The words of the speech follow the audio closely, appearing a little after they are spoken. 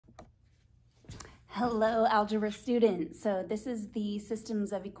Hello, algebra students. So this is the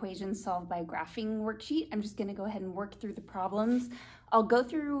systems of equations solved by graphing worksheet. I'm just going to go ahead and work through the problems. I'll go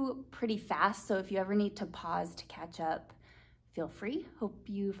through pretty fast, so if you ever need to pause to catch up, feel free. Hope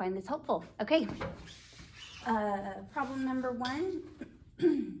you find this helpful. Okay, problem number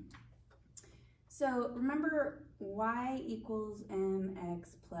 1. So remember y equals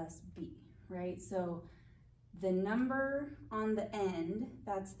mx plus b, right? So the number on the end,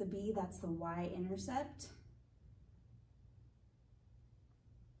 that's the b, that's the y-intercept.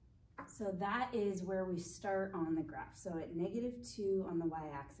 So that is where we start on the graph. So at -2 on the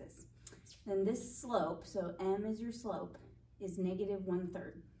y-axis. Then this slope, so m is your slope, is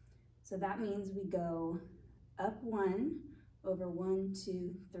 -1/3. So that means we go up 1 over 1,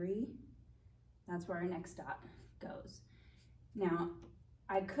 2, 3. That's where our next dot goes. Now,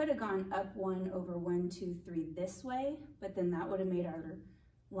 I could have gone up 1 over 1, 2, 3 this way, but then that would have made our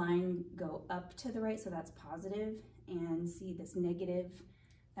line go up to the right, so that's positive. And see this negative,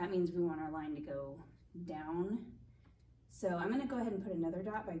 that means we want our line to go down. So I'm going to go ahead and put another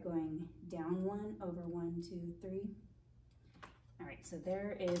dot by going down 1 over 1, 2, 3. All right, so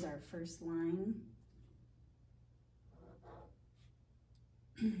there is our first line.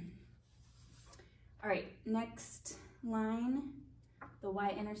 All right, next line, the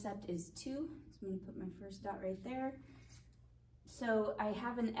y-intercept is 2. So I'm going to put my first dot right there. So I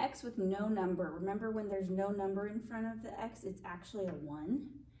have an x with no number. Remember, when there's no number in front of the x, it's actually a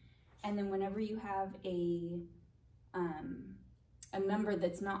 1. And then whenever you have a number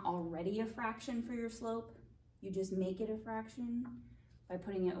that's not already a fraction for your slope, you just make it a fraction by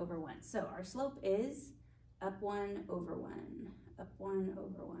putting it over 1. So our slope is up 1 over 1, up 1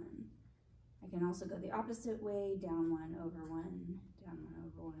 over 1. I can also go the opposite way, down 1 over 1, down 1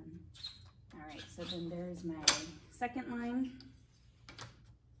 over 1. All right, so then there's my second line.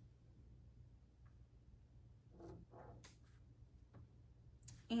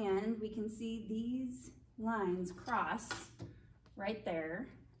 And we can see these lines cross right there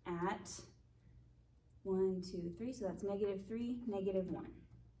at 1, 2, 3. So that's -3, -1.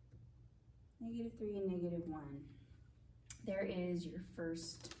 -3 and -1. There is your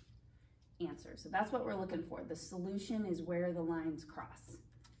first answer. So that's what we're looking for. The solution is where the lines cross.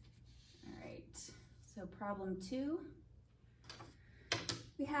 All right, so problem 2.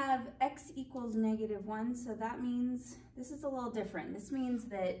 We have x equals -1, so that means this is a little different. This means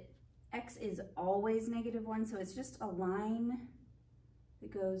that x is always -1, so it's just a line that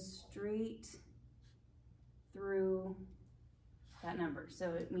goes straight through that number.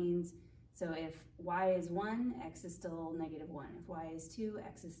 So it means, so if y is 1, x is still -1. If y is 2,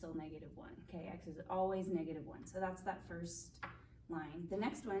 x is still -1. Okay, x is always -1. So that's that first line. The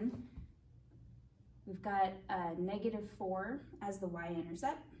next one, we've got -4 as the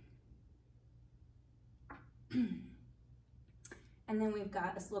y-intercept. And then we've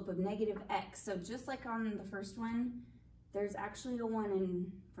got a slope of -x. So just like on the first one, there's actually a 1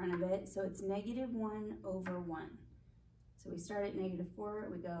 in front of it. So it's -1 over 1. So we start at -4,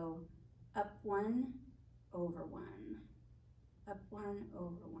 we go up 1 over 1, up 1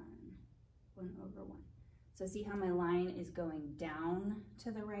 over 1, 1 over 1. So see how my line is going down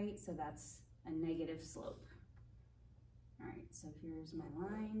to the right? So that's a negative slope. All right, so here's my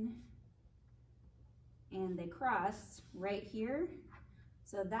line. And they cross right here.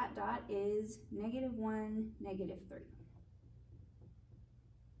 So that dot is -1, -3.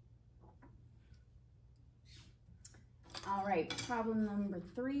 All right, problem number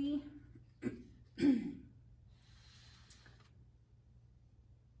 3.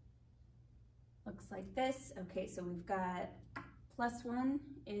 Looks like this. Okay, so we've got +1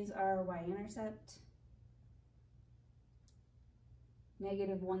 is our y-intercept,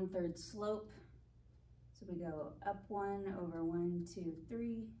 -1/3 slope. So we go up 1 over 1, 2,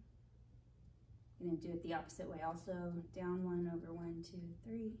 3. I'm going to do it the opposite way also, down 1 over 1, 2,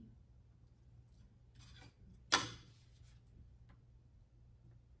 3.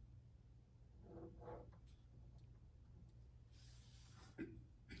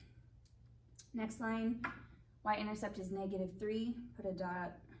 Next line, y-intercept is -3, put a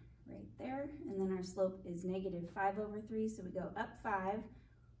dot right there, and then our slope is -5 over 3, so we go up 5,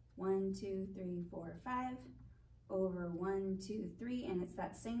 1, 2, 3, 4, 5, over 1, 2, 3, and it's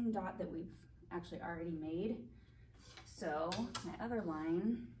that same dot that we've actually already made. So my other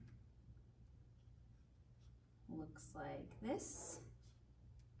line looks like this,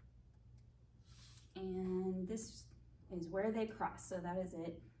 and this is where they cross, so that is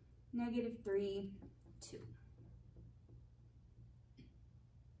it. -3, 2.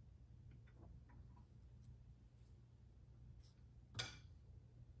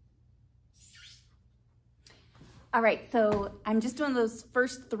 All right, so I'm just doing those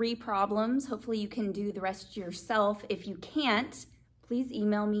first 3 problems. Hopefully you can do the rest yourself. If you can't, please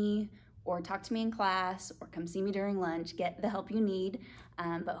email me or talk to me in class or come see me during lunch. Get the help you need,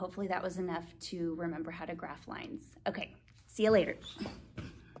 but hopefully that was enough to remember how to graph lines. Okay, see you later.